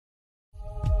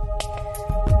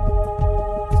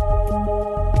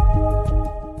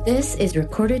This is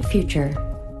Recorded Future,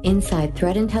 inside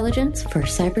threat intelligence for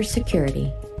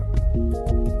cybersecurity.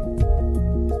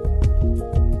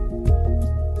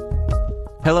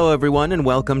 Hello, everyone, and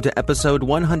welcome to episode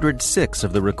 106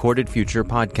 of the Recorded Future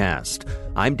podcast.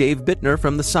 I'm Dave Bittner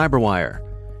from the Cyberwire.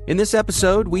 In this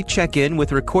episode, we check in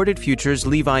with Recorded Future's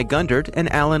Levi Gundert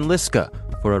and Allan Liska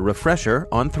for a refresher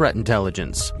on threat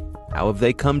intelligence. How have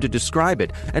they come to describe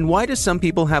it, and why do some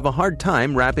people have a hard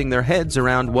time wrapping their heads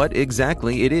around what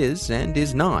exactly it is and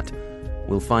is not?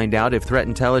 We'll find out if threat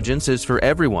intelligence is for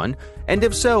everyone, and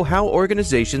if so, how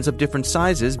organizations of different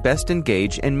sizes best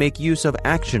engage and make use of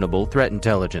actionable threat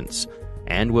intelligence.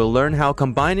 And we'll learn how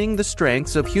combining the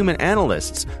strengths of human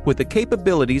analysts with the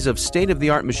capabilities of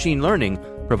state-of-the-art machine learning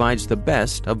provides the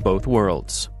best of both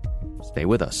worlds. Stay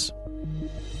with us.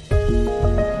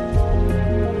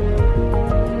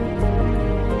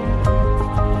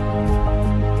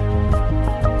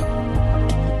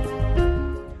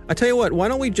 I tell you what, why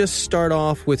don't we just start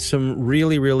off with some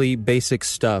really basic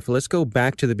stuff? Let's go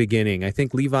back to the beginning. I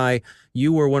think, Levi,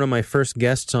 you were one of my first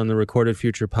guests on the Recorded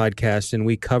Future podcast, and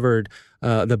we covered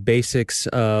the basics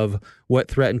of what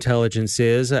threat intelligence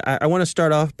is. I want to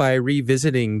start off by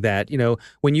revisiting that. You know,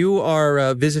 when you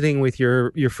are visiting with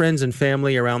your friends and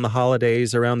family around the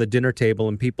holidays, around the dinner table,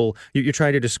 and you're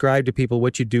trying to describe to people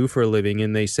what you do for a living,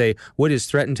 and they say, "What is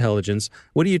threat intelligence?"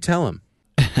 What do you tell them?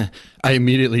 I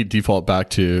immediately default back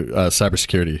to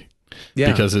cybersecurity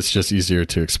because it's just easier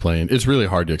to explain. It's really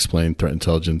hard to explain threat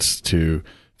intelligence to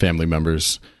family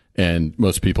members, and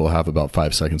most people have about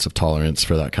 5 seconds of tolerance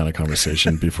for that kind of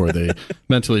conversation before they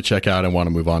mentally check out and want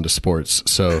to move on to sports.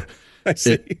 So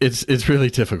it's really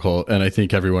difficult, and I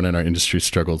think everyone in our industry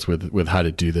struggles with how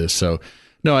to do this. So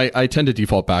no, I tend to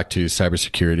default back to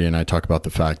cybersecurity, and I talk about the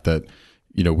fact that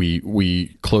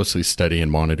we closely study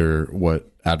and monitor what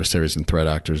adversaries and threat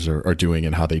actors are doing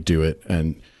and how they do it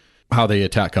and how they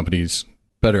attack companies,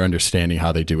 better understanding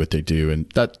how they do what they do.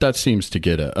 And that seems to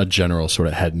get a general sort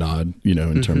of head nod,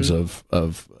 in terms of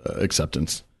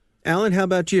acceptance. Allan, how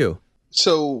about you?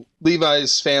 So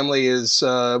Levi's family is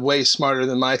way smarter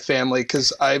than my family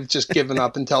because I've just given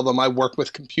up and tell them I work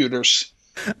with computers.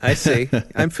 I see.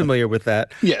 I'm familiar with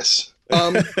that. Yes.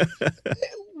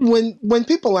 When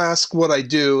people ask what I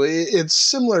do, it's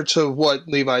similar to what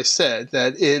Levi said,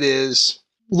 that it is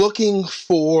looking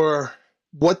for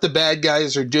what the bad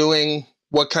guys are doing,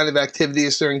 what kind of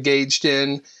activities they're engaged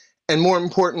in, and more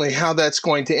importantly, how that's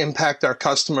going to impact our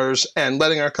customers and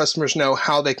letting our customers know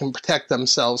how they can protect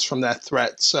themselves from that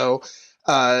threat. So,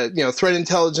 threat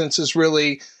intelligence is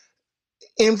really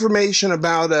information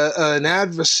about an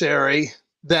adversary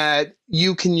that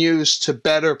you can use to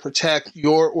better protect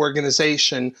your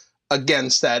organization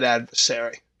against that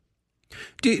adversary.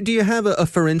 Do you have a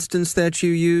for instance that you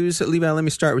use? Levi, let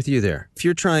me start with you there. If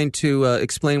you're trying to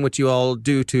explain what you all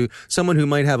do to someone who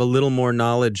might have a little more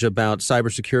knowledge about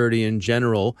cybersecurity in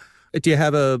general, do you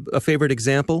have a favorite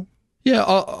example? Yeah,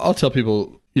 I'll tell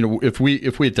people, if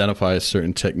we identify a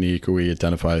certain technique or we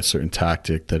identify a certain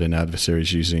tactic that an adversary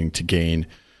is using to gain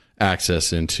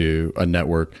access into a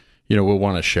network, we'll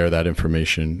want to share that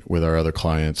information with our other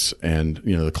clients, and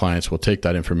the clients will take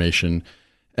that information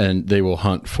and they will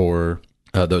hunt for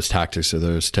those tactics or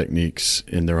those techniques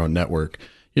in their own network.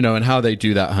 And how they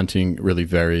do that hunting really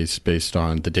varies based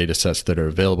on the data sets that are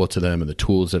available to them and the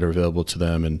tools that are available to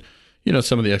them, and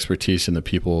some of the expertise and the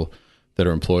people that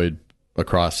are employed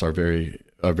across our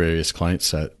various client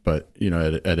set. But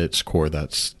at its core,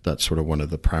 that's sort of one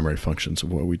of the primary functions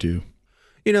of what we do.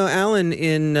 Allan,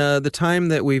 in the time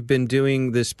that we've been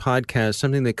doing this podcast,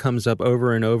 something that comes up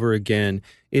over and over again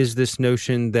is this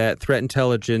notion that threat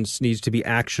intelligence needs to be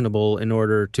actionable in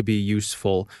order to be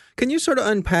useful. Can you sort of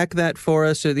unpack that for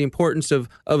us, or the importance of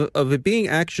it being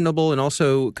actionable and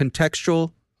also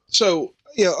contextual? So,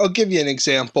 I'll give you an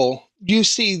example. You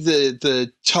see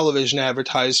the television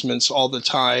advertisements all the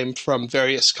time from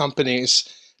various companies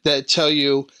that tell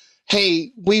you,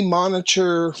 hey, we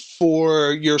monitor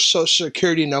for your social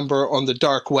security number on the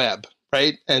dark web,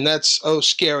 right? And that's,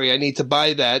 scary. I need to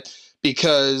buy that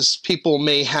because people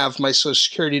may have my social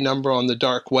security number on the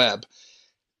dark web.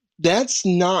 That's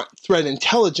not threat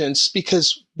intelligence,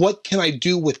 because what can I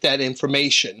do with that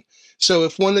information? So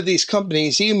if one of these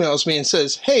companies emails me and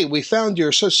says, hey, we found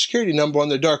your social security number on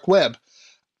the dark web,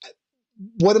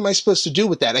 what am I supposed to do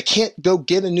with that? I can't go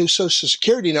get a new social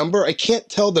security number. I can't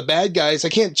tell the bad guys. I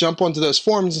can't jump onto those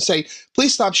forums and say,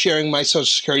 please stop sharing my social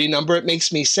security number. It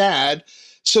makes me sad.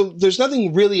 So there's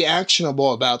nothing really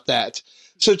actionable about that.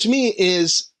 So to me,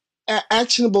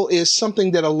 actionable is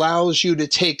something that allows you to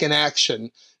take an action.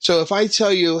 So if I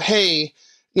tell you, hey,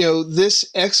 this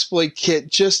exploit kit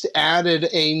just added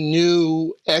a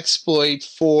new exploit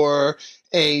for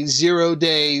a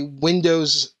 0-day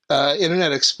Windows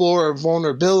Internet Explorer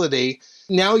vulnerability.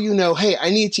 Now hey, I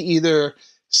need to either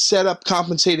set up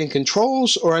compensating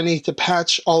controls or I need to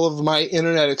patch all of my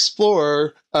Internet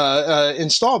Explorer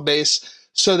install base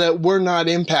so that we're not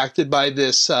impacted by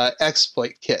this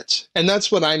exploit kit. And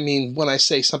that's what I mean when I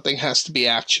say something has to be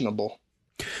actionable.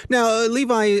 Now,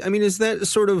 Levi, is that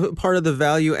sort of part of the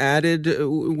value added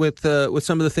with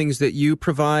some of the things that you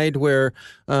provide, where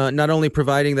not only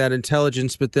providing that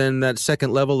intelligence, but then that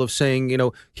second level of saying,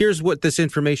 here's what this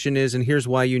information is and here's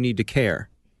why you need to care?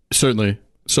 Certainly.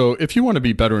 So if you want to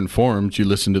be better informed, you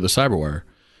listen to the Cyberwire.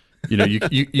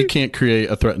 You can't create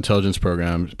a threat intelligence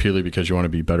program purely because you want to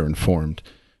be better informed.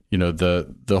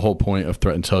 The whole point of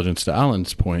threat intelligence, to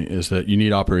Allan's point, is that you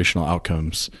need operational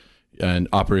outcomes. And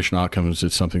operational outcomes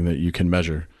is something that you can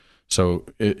measure. So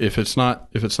if it's not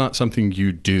something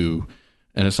you do,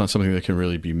 and it's not something that can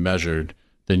really be measured,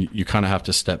 then you kind of have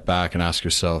to step back and ask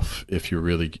yourself if you're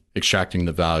really extracting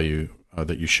the value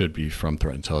that you should be from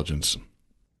threat intelligence.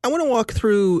 I want to walk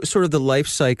through sort of the life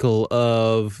cycle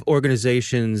of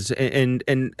organizations and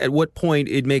at what point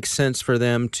it makes sense for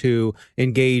them to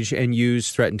engage and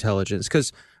use threat intelligence.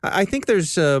 Because I think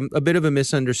there's a bit of a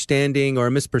misunderstanding or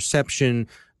a misperception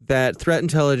that threat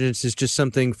intelligence is just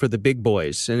something for the big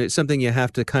boys, and it's something you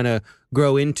have to kind of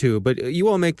grow into. But you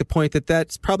all make the point that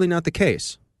that's probably not the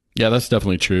case. Yeah, that's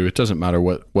definitely true. It doesn't matter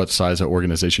what size of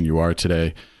organization you are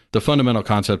today. The fundamental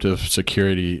concept of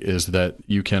security is that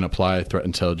you can apply threat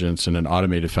intelligence in an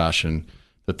automated fashion,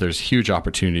 that there's huge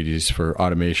opportunities for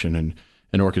automation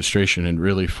and orchestration, and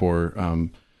really for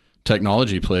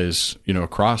technology plays,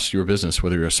 across your business,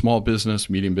 whether you're a small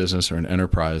business, medium business, or an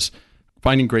enterprise.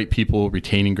 Finding great people,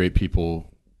 retaining great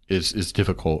people is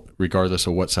difficult, regardless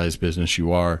of what size business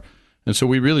you are. And so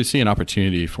we really see an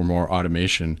opportunity for more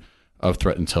automation of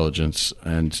threat intelligence.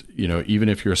 And, even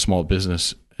if you're a small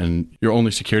business and your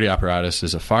only security apparatus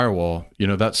is a firewall,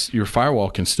 your firewall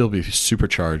can still be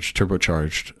supercharged,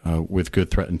 turbocharged with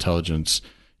good threat intelligence.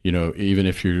 Even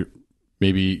if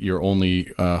your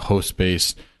only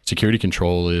host-based security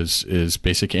control is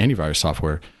basic antivirus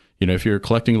software. If you're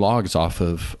collecting logs off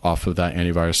of that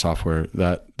antivirus software,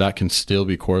 that can still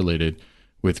be correlated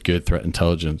with good threat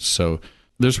intelligence. So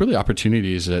there's really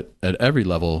opportunities at every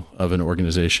level of an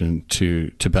organization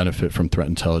to benefit from threat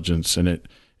intelligence, and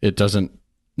it doesn't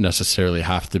necessarily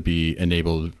have to be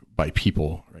enabled by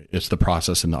people. Right? It's the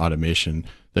process and the automation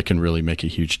that can really make a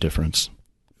huge difference.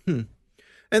 And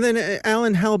then,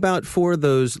 Allan, how about for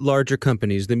those larger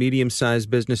companies, the medium-sized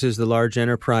businesses, the large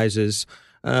enterprises?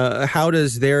 How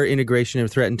does their integration of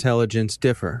threat intelligence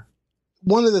differ?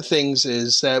 One of the things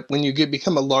is that when you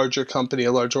become a larger company,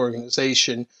 a large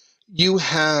organization, you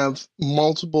have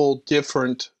multiple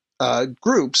different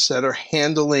groups that are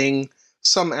handling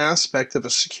some aspect of a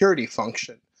security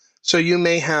function. So you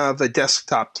may have a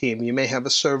desktop team, you may have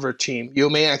a server team, you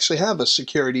may actually have a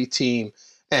security team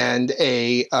and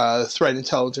a threat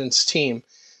intelligence team.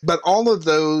 But all of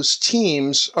those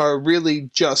teams are really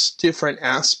just different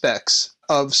aspects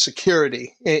of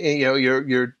security.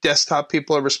 Your desktop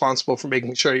people are responsible for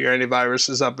making sure your antivirus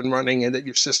is up and running and that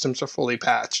your systems are fully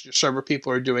patched. Your server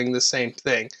people are doing the same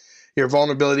thing. Your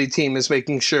vulnerability team is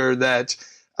making sure that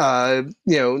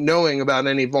knowing about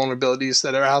any vulnerabilities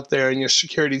that are out there, and your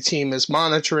security team is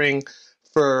monitoring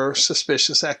for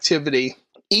suspicious activity.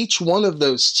 Each one of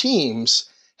those teams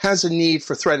has a need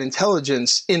for threat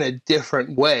intelligence in a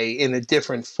different way, in a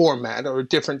different format, or a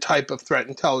different type of threat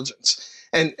intelligence.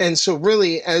 And so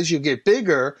really, as you get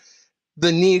bigger,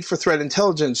 the need for threat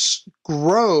intelligence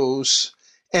grows,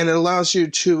 and it allows you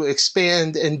to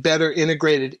expand and better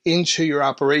integrate it into your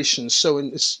operations. So,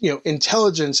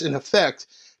 intelligence, in effect,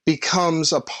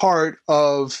 becomes a part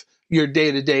of your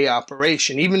day-to-day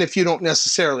operation. Even if you don't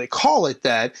necessarily call it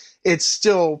that, it's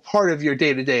still part of your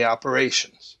day-to-day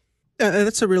operations.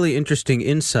 That's a really interesting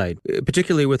insight,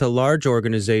 particularly with a large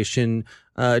organization.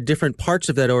 Different parts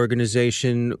of that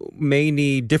organization may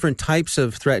need different types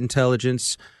of threat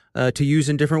intelligence to use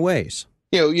in different ways.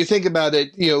 You think about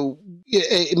it,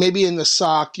 maybe in the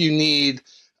SOC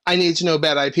I need to know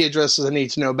bad IP addresses, I need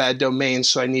to know bad domains,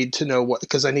 so I need to know what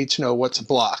to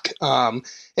block.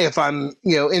 If I'm,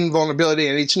 in vulnerability,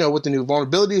 I need to know what the new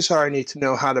vulnerabilities are, I need to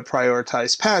know how to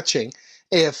prioritize patching.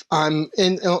 If I'm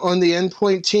on the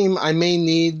endpoint team, I may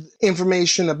need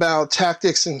information about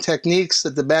tactics and techniques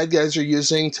that the bad guys are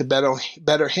using to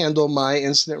better handle my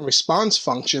incident response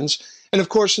functions. And of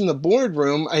course, in the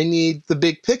boardroom, I need the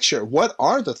big picture. What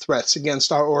are the threats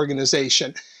against our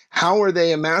organization? how are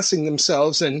they amassing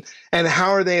themselves, and how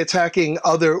are they attacking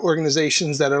other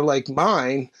organizations that are like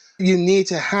mine? You need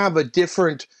to have a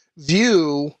different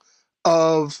view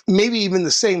of maybe even the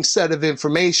same set of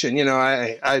information. You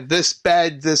know,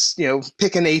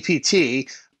 pick an APT, you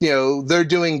know, they're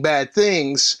doing bad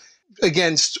things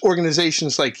against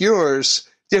organizations like yours.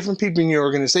 Different people in your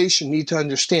organization need to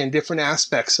understand different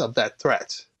aspects of that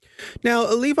threat.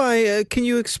 Now, Levi, can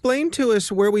you explain to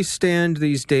us where we stand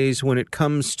these days when it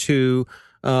comes to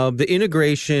the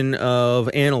integration of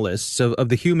analysts, of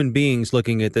the human beings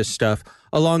looking at this stuff,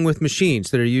 along with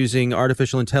machines that are using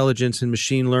artificial intelligence and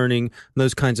machine learning,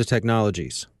 those kinds of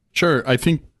technologies? Sure. I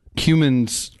think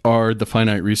humans are the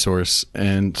finite resource.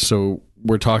 And so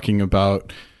we're talking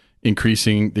about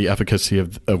increasing the efficacy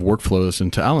of workflows.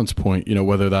 And to Allan's point, you know,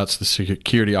 whether that's the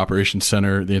security operations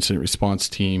center, the incident response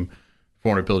team,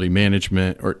 vulnerability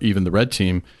management, or even the red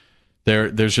team,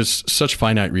 there's just such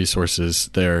finite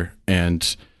resources there,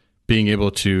 and being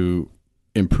able to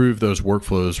improve those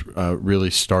workflows really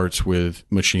starts with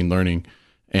machine learning.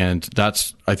 And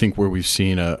that's, I think, where we've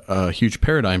seen a huge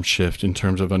paradigm shift in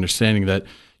terms of understanding that,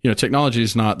 you know, technology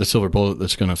is not the silver bullet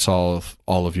that's going to solve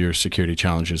all of your security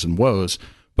challenges and woes.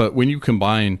 But when you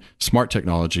combine smart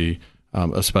technology,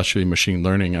 especially machine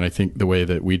learning, and I think the way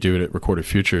that we do it at Recorded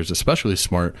Future is especially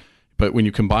smart. But when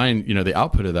you combine, you know, the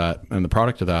output of that and the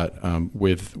product of that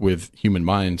with human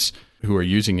minds who are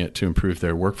using it to improve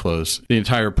their workflows, the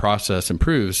entire process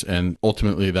improves, and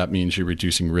ultimately that means you're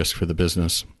reducing risk for the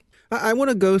business. I want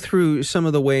to go through some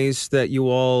of the ways that you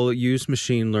all use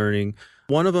machine learning.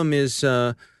 One of them is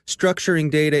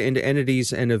structuring data into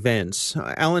entities and events.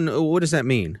 Allan, what does that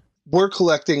mean? We're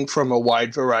collecting from a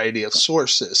wide variety of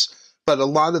sources, but a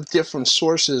lot of different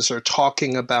sources are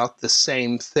talking about the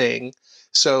same thing.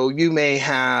 So you may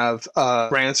have a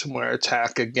ransomware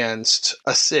attack against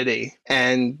a city,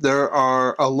 and there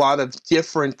are a lot of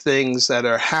different things that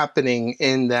are happening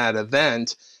in that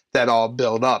event that all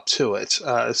build up to it.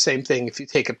 Same thing if you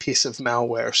take a piece of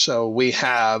malware. So we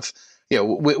have, you know,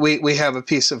 we have a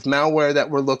piece of malware that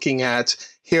we're looking at.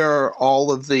 Here are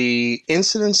all of the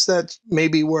incidents that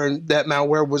maybe that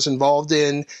malware was involved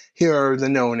in. Here are the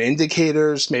known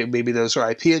indicators. Maybe those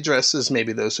are IP addresses.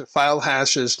 Maybe those are file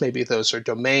hashes. Maybe those are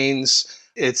domains,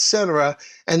 etc.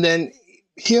 And then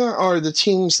here are the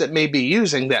teams that may be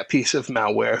using that piece of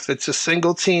malware. If it's a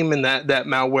single team and that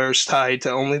malware is tied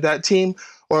to only that team,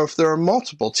 or if there are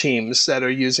multiple teams that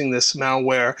are using this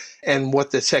malware and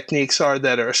what the techniques are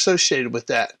that are associated with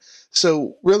that.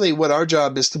 So really what our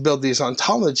job is to build these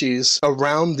ontologies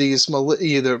around these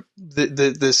either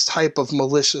this type of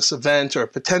malicious event or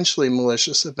potentially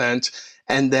malicious event,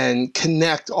 and then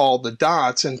connect all the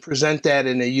dots and present that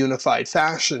in a unified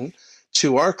fashion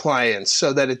to our clients,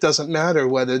 so that it doesn't matter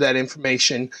whether that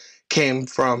information came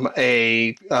from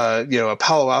a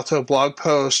Palo Alto blog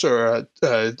post or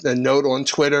a note on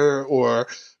Twitter or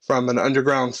from an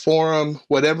underground forum.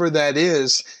 Whatever that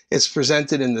is, it's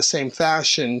presented in the same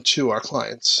fashion to our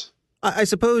clients. I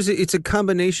suppose it's a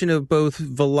combination of both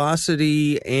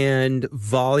velocity and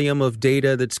volume of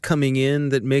data that's coming in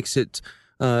that makes it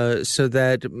so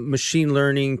that machine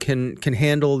learning can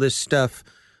handle this stuff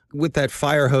with that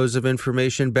fire hose of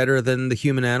information better than the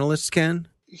human analysts can?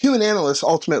 Human analysts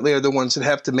ultimately are the ones that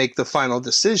have to make the final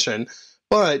decision.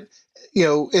 But, you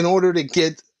know, in order to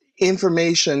get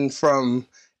information from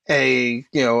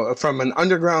from an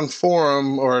underground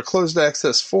forum or a closed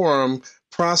access forum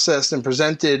processed and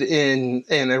presented in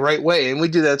a right way, and we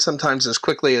do that sometimes as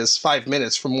quickly as 5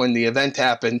 minutes from when the event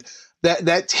happened,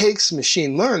 that takes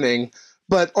machine learning.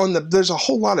 But there's a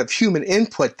whole lot of human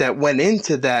input that went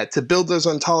into that to build those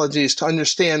ontologies, to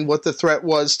understand what the threat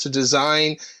was, to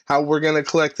design how we're going to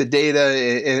collect the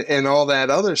data and all that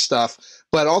other stuff.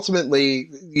 But ultimately,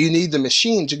 you need the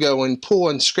machine to go and pull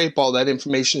and scrape all that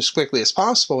information as quickly as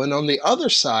possible. And on the other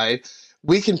side,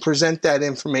 we can present that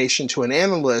information to an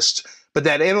analyst, but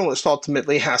that analyst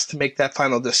ultimately has to make that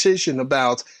final decision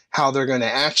about how they're going to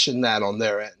action that on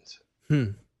their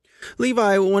end.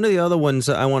 Levi, one of the other ones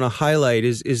I want to highlight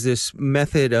is this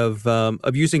method of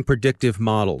using predictive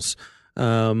models,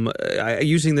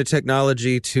 using the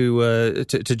technology to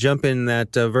jump in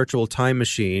that virtual time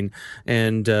machine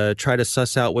and try to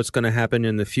suss out what's going to happen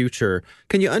in the future.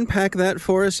 Can you unpack that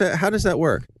for us? How does that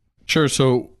work? Sure.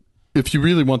 So if you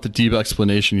really want the deep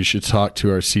explanation, you should talk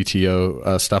to our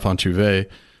CTO, Stefan Trouvé,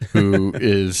 who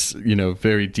is,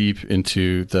 very deep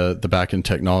into the back-end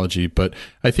technology. But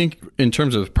I think in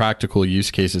terms of practical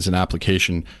use cases and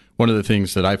application, one of the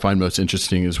things that I find most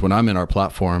interesting is when I'm in our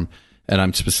platform and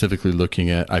I'm specifically looking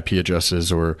at IP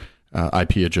addresses or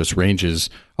IP address ranges,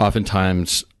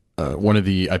 oftentimes one of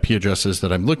the IP addresses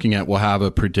that I'm looking at will have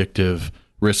a predictive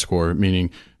risk score, meaning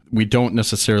we don't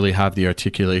necessarily have the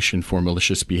articulation for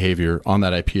malicious behavior on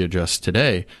that IP address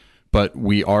today, but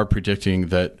we are predicting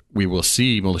that we will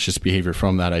see malicious behavior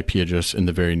from that IP address in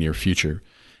the very near future.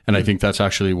 And I think that's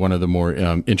actually one of the more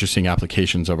interesting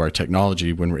applications of our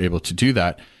technology when we're able to do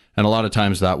that. And a lot of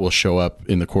times that will show up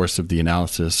in the course of the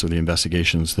analysis or the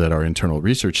investigations that our internal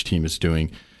research team is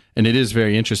doing. And it is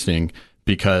very interesting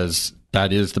because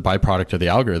that is the byproduct of the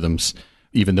algorithms,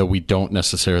 even though we don't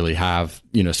necessarily have,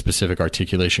 specific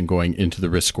articulation going into the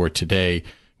risk score today.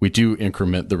 We do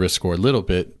increment the risk score a little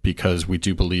bit because we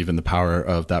do believe in the power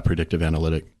of that predictive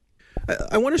analytic.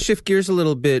 I want to shift gears a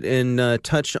little bit and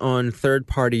touch on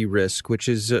third-party risk, which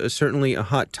is certainly a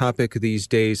hot topic these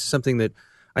days, something that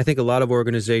I think a lot of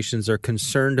organizations are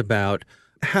concerned about.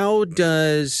 How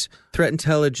does threat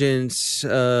intelligence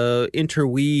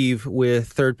interweave with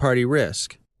third-party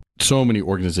risk? So many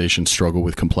organizations struggle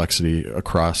with complexity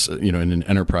across, in an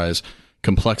enterprise.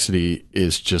 Complexity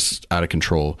is just out of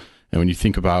control. And when you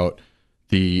think about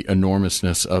the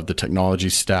enormousness of the technology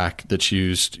stack that's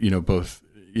used, both,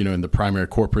 in the primary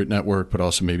corporate network, but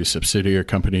also maybe subsidiary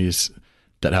companies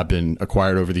that have been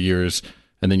acquired over the years.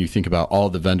 And then you think about all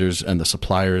the vendors and the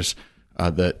suppliers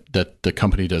that the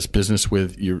company does business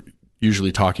with, you're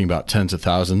usually talking about tens of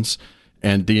thousands.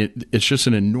 And it's just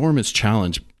an enormous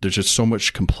challenge. There's just so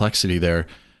much complexity there.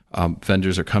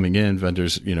 Vendors are coming in,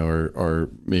 vendors, are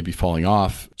maybe falling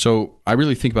off. So I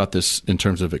really think about this in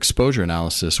terms of exposure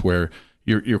analysis, where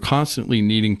you're constantly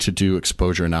needing to do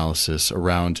exposure analysis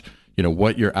around,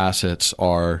 what your assets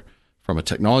are from a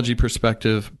technology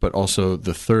perspective, but also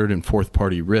the third and fourth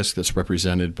party risk that's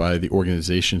represented by the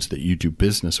organizations that you do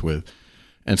business with.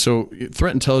 And so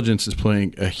threat intelligence is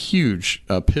playing a huge,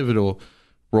 pivotal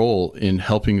role in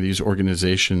helping these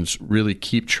organizations really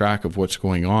keep track of what's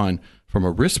going on from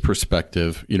a risk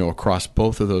perspective, across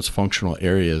both of those functional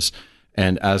areas.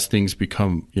 And as things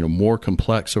become, more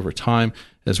complex over time,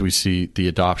 as we see the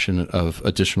adoption of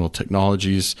additional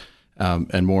technologies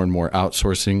and more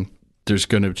outsourcing, there's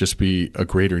going to just be a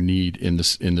greater need in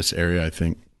this area, I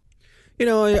think.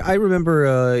 I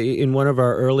remember in one of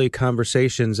our early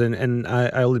conversations, and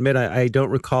I'll admit I don't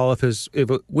recall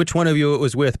which one of you it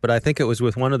was with, but I think it was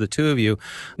with one of the two of you.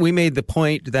 We made the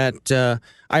point that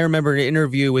I remember an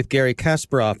interview with Garry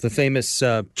Kasparov, the famous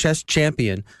chess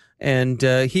champion, and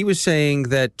he was saying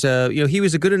that he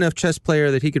was a good enough chess player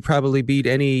that he could probably beat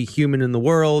any human in the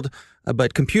world,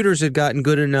 but computers had gotten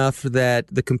good enough that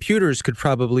the computers could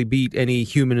probably beat any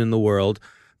human in the world.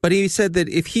 But he said that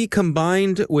if he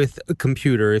combined with a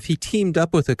computer, if he teamed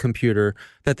up with a computer,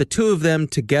 that the two of them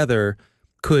together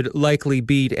could likely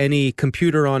beat any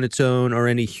computer on its own or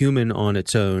any human on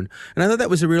its own. And I thought that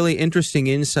was a really interesting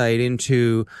insight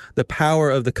into the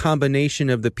power of the combination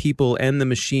of the people and the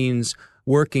machines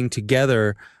working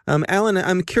together. Allan,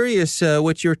 I'm curious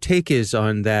what your take is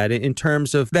on that in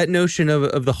terms of that notion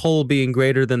of the whole being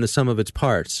greater than the sum of its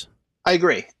parts. I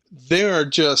agree. There are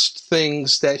just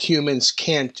things that humans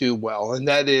can't do well, and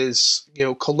that is,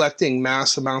 collecting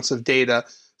mass amounts of data,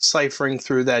 ciphering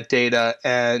through that data,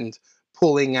 and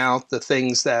pulling out the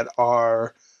things that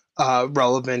are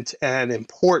relevant and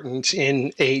important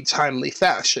in a timely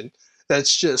fashion.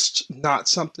 That's just not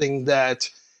something that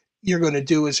you're going to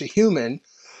do as a human.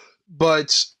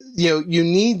 But, you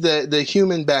need the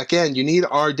human back end. You need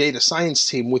our data science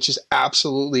team, which is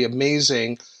absolutely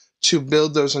amazing, to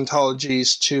build those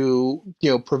ontologies, to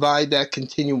provide that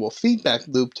continual feedback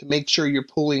loop to make sure you're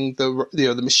pulling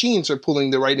the machines are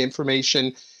pulling the right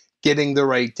information, getting the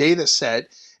right data set.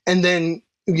 And then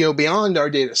beyond our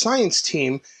data science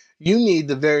team, you need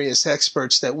the various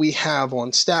experts that we have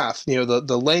on staff,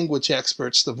 the language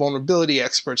experts, the vulnerability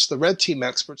experts, the red team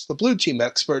experts, the blue team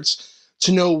experts,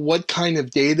 to know what kind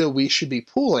of data we should be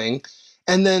pulling.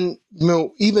 And then,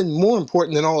 even more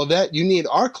important than all of that, you need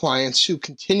our clients who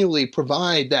continually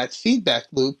provide that feedback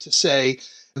loop to say,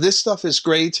 this stuff is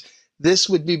great, this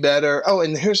would be better. Oh,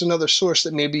 and here's another source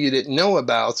that maybe you didn't know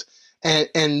about.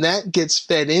 And that gets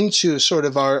fed into sort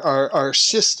of our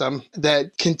system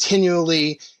that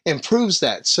continually improves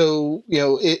that. So,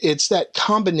 it's that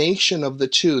combination of the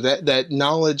two, that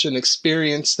knowledge and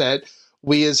experience that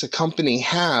we as a company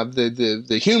have,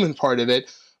 the human part of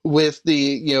it, with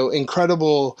the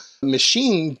incredible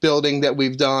machine building that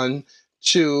we've done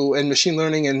and machine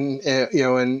learning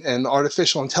and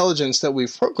artificial intelligence that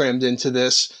we've programmed into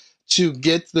this to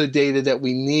get the data that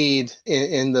we need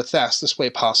in the fastest way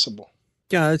possible.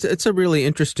 Yeah, it's a really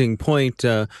interesting point.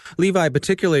 Levi,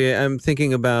 particularly, I'm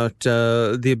thinking about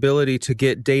the ability to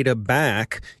get data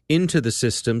back into the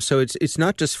system, so it's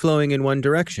not just flowing in one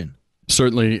direction.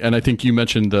 Certainly. And I think you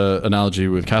mentioned the analogy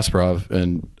with Kasparov,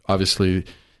 and obviously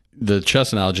the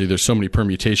chess analogy. There's so many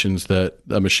permutations that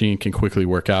a machine can quickly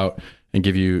work out and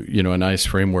give you, a nice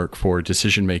framework for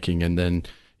decision making. And then,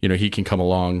 he can come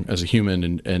along as a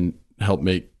human and help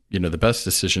make, the best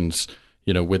decisions,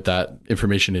 with that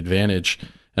information advantage.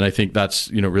 And I think that's,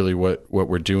 really what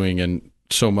we're doing. And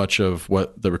so much of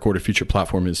what the Recorded Future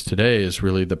platform is today is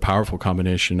really the powerful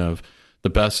combination of the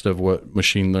best of what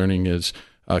machine learning is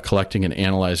collecting and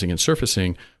analyzing and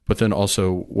surfacing, but then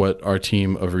also what our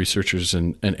team of researchers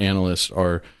and analysts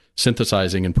are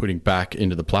synthesizing and putting back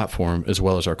into the platform, as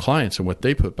well as our clients and what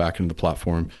they put back into the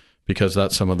platform, because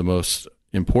that's some of the most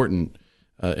important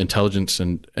intelligence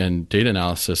and data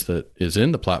analysis that is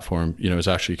in the platform, is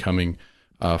actually coming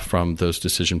from those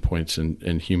decision points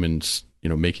and humans,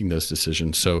 making those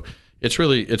decisions. So it's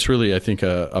really, I think,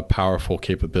 a powerful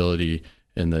capability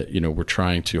in that, we're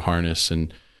trying to harness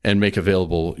and make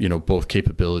available, both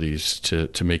capabilities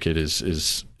to make it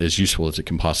as useful as it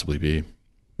can possibly be.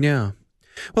 Yeah.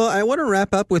 Well, I want to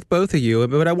wrap up with both of you,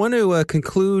 but I want to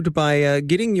conclude by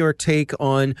getting your take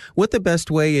on what the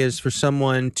best way is for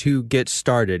someone to get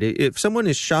started. If someone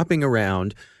is shopping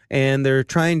around and they're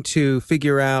trying to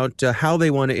figure out how they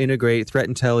want to integrate threat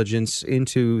intelligence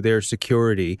into their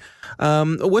security,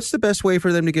 what's the best way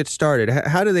for them to get started?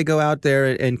 How do they go out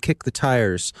there and kick the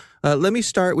tires? Let me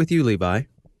start with you, Levi.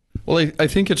 Well, I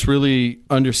think it's really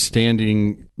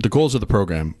understanding the goals of the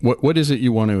program. What is it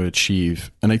you want to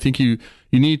achieve? And I think you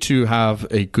need to have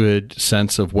a good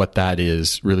sense of what that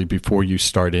is really before you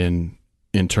start in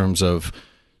terms of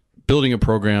building a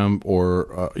program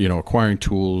or acquiring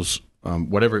tools,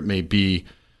 whatever it may be.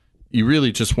 You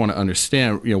really just want to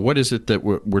understand, what is it that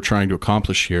we're trying to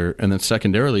accomplish here? And then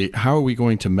secondarily, how are we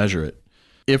going to measure it?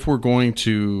 If we're going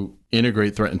to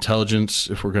integrate threat intelligence,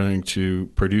 if we're going to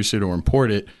produce it or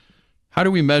import it, how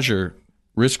do we measure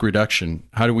risk reduction?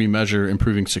 How do we measure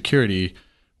improving security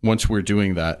once we're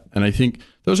doing that? And I think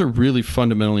those are really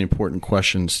fundamentally important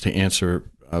questions to answer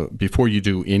before you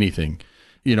do anything.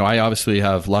 I obviously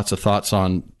have lots of thoughts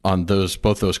on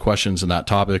both those questions and that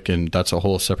topic, and that's a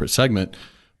whole separate segment.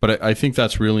 But I think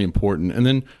that's really important. And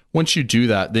then once you do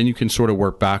that, then you can sort of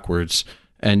work backwards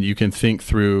and you can think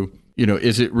through,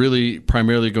 is it really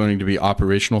primarily going to be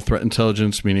operational threat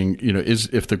intelligence? Meaning,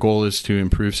 if the goal is to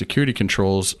improve security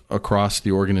controls across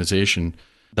the organization,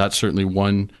 that's certainly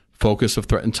one focus of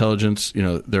threat intelligence.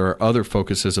 There are other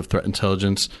focuses of threat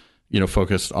intelligence,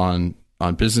 focused on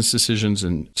business decisions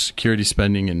and security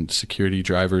spending and security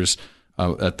drivers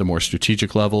at the more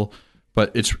strategic level.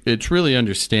 But it's really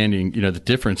understanding, the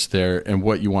difference there and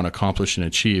what you want to accomplish and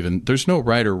achieve. And there's no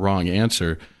right or wrong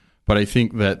answer. But I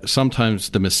think that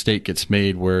sometimes the mistake gets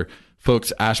made where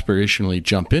folks aspirationally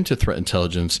jump into threat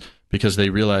intelligence because they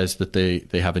realize that they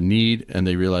have a need and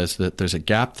they realize that there's a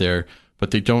gap there, but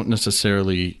they don't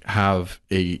necessarily have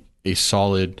a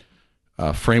solid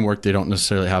framework. They don't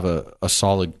necessarily have a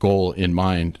solid goal in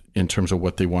mind in terms of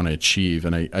what they want to achieve.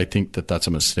 And I think that that's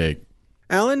a mistake.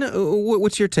 Allan,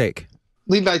 what's your take?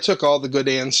 Levi took all the good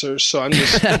answers, so I'm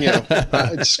just,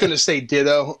 just going to say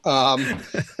ditto.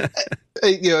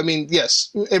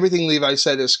 Yes, everything Levi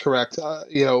said is correct.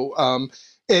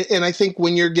 And I think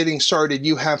when you're getting started,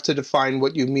 you have to define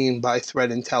what you mean by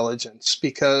threat intelligence,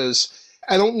 because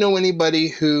I don't know anybody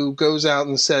who goes out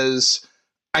and says,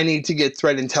 I need to get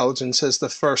threat intelligence as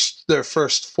their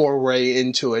first foray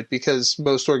into it, because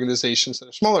most organizations that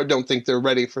are smaller don't think they're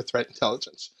ready for threat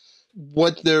intelligence.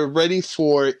 What they're ready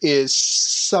for is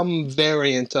some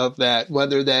variant of that,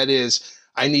 whether that is,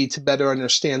 I need to better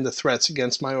understand the threats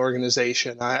against my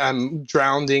organization. I'm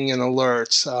drowning in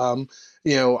alerts.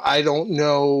 I don't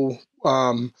know,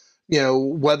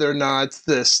 whether or not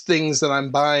the things that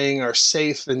I'm buying are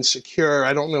safe and secure.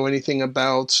 I don't know anything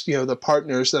about, the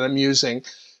partners that I'm using.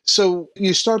 So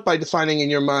you start by defining in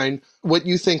your mind what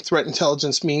you think threat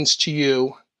intelligence means to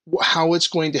you, how it's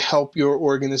going to help your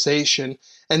organization,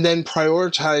 and then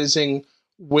prioritizing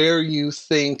where you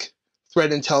think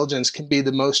threat intelligence can be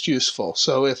the most useful.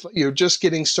 So if you're just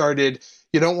getting started,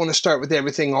 you don't want to start with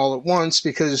everything all at once,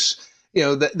 because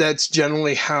that's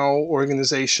generally how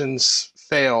organizations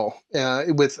fail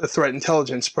with a threat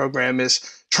intelligence program,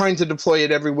 is trying to deploy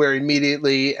it everywhere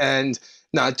immediately and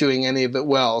not doing any of it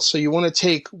well. So you want to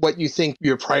take what you think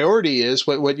your priority is,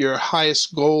 what your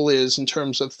highest goal is in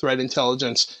terms of threat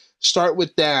intelligence, start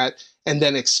with that, and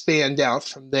then expand out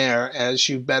from there as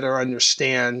you better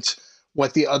understand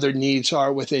what the other needs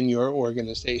are within your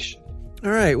organization.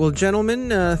 All right. Well,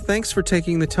 gentlemen, thanks for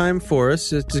taking the time for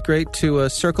us. It's great to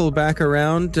circle back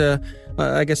around,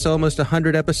 I guess almost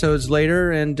 100 episodes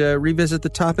later, and revisit the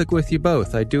topic with you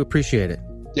both. I do appreciate it.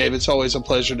 Dave, it's always a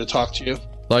pleasure to talk to you.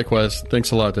 Likewise.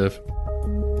 Thanks a lot, Dave.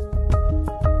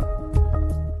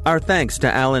 Our thanks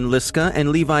to Allan, Liska, and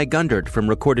Levi Gundert from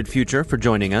Recorded Future for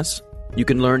joining us. You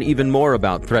can learn even more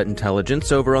about threat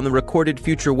intelligence over on the Recorded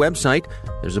Future website.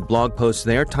 There's a blog post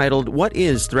there titled, What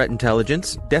is Threat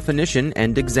Intelligence? Definition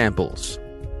and Examples.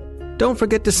 Don't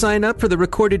forget to sign up for the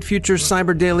Recorded Future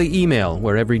Cyber Daily email,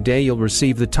 where every day you'll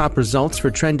receive the top results for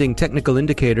trending technical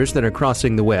indicators that are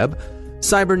crossing the web.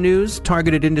 Cyber news,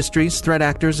 targeted industries, threat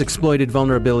actors, exploited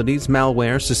vulnerabilities,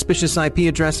 malware, suspicious IP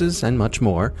addresses, and much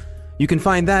more. You can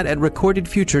find that at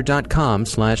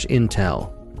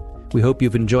recordedfuture.com/intel. We hope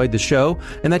you've enjoyed the show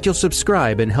and that you'll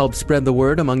subscribe and help spread the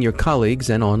word among your colleagues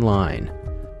and online.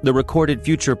 The Recorded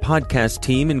Future podcast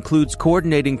team includes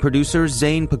coordinating producer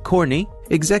Zane Picorni,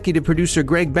 executive producer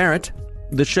Greg Barrett.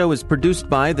 The show is produced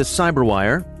by The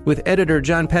Cyberwire, with editor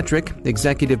John Petrick,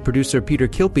 executive producer Peter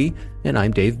Kilpie, and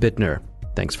I'm Dave Bittner.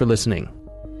 Thanks for listening.